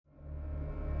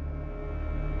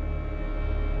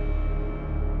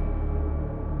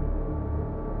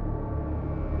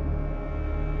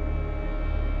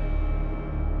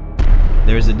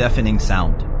There is a deafening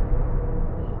sound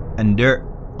and dirt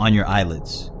on your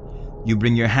eyelids. You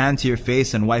bring your hand to your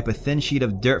face and wipe a thin sheet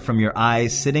of dirt from your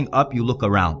eyes. Sitting up, you look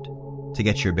around to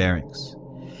get your bearings.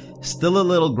 Still a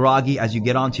little groggy as you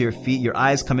get onto your feet, your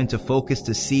eyes come into focus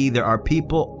to see there are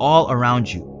people all around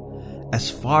you,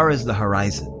 as far as the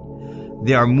horizon.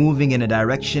 They are moving in a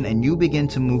direction and you begin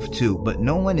to move too, but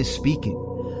no one is speaking.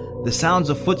 The sounds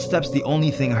of footsteps, the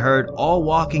only thing heard, all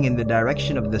walking in the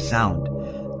direction of the sound.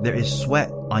 There is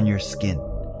sweat on your skin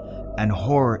and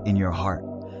horror in your heart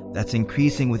that's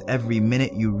increasing with every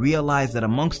minute. You realize that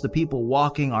amongst the people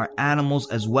walking are animals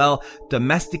as well,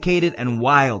 domesticated and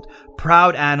wild,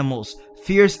 proud animals,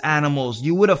 fierce animals.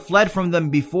 You would have fled from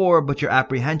them before, but your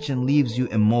apprehension leaves you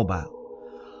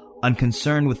immobile.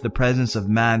 Unconcerned with the presence of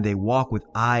man, they walk with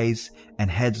eyes and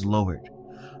heads lowered.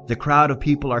 The crowd of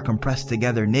people are compressed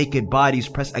together, naked bodies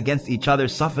pressed against each other,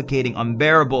 suffocating,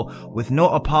 unbearable, with no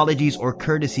apologies or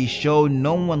courtesy shown.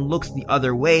 No one looks the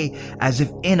other way, as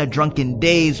if in a drunken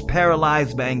daze,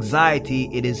 paralyzed by anxiety.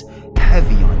 It is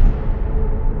heavy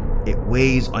on you. It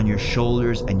weighs on your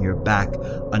shoulders and your back.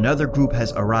 Another group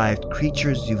has arrived,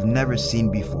 creatures you've never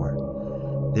seen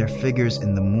before. Their figures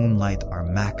in the moonlight are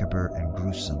macabre and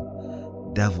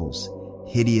gruesome. Devils,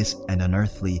 hideous and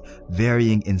unearthly,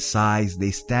 varying in size,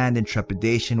 they stand in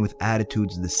trepidation with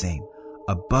attitudes the same.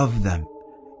 Above them,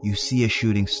 you see a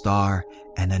shooting star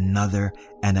and another,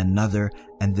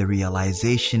 and the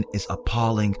realization is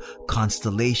appalling.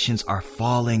 Constellations are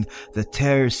falling. The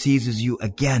terror seizes you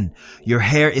again. Your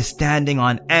hair is standing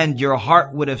on end. Your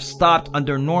heart would have stopped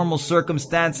under normal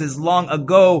circumstances long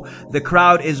ago. The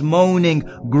crowd is moaning,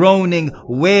 groaning,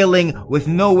 wailing, with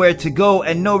nowhere to go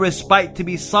and no respite to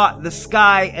be sought. The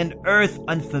sky and earth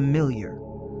unfamiliar.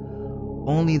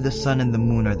 Only the sun and the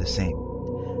moon are the same,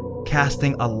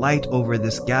 casting a light over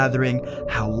this gathering.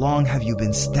 How long have you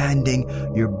been standing?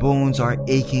 Your bones are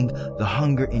aching. The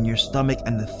hunger in your stomach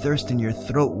and the thirst in your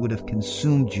throat would have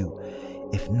consumed you,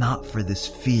 if not for this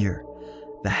fear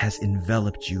that has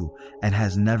enveloped you and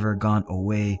has never gone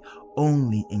away,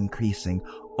 only increasing.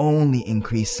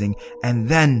 And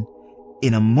then,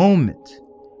 in a moment,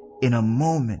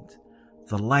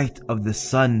 the light of the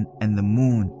sun and the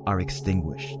moon are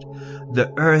extinguished.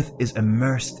 The earth is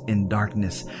immersed in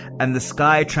darkness, and the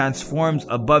sky transforms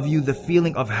above you. The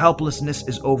feeling of helplessness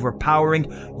is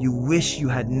overpowering. You wish you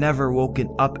had never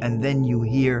woken up, and then you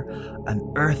hear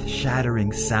an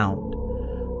earth-shattering sound.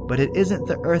 But it isn't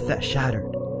the earth that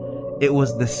shattered. It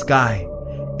was the sky.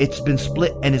 It's been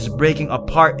split and is breaking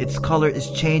apart. Its color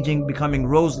is changing, becoming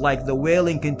rose-like. The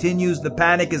wailing continues. The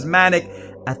panic is manic.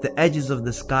 At the edges of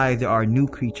the sky, there are new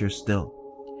creatures still.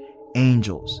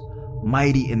 Angels,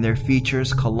 mighty in their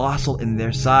features, colossal in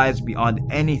their size,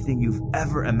 beyond anything you've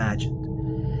ever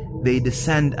imagined. They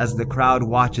descend as the crowd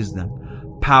watches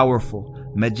them.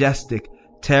 Powerful, majestic,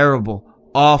 terrible,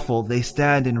 awful. They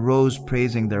stand in rows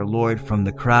praising their Lord. From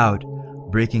the crowd,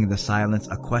 breaking the silence,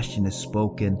 a question is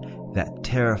spoken that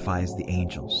terrifies the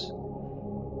angels.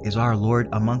 Is our Lord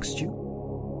amongst you?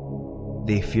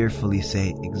 They fearfully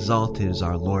say, exalted is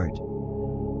our Lord.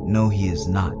 No, he is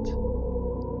not,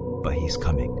 but he's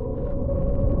coming.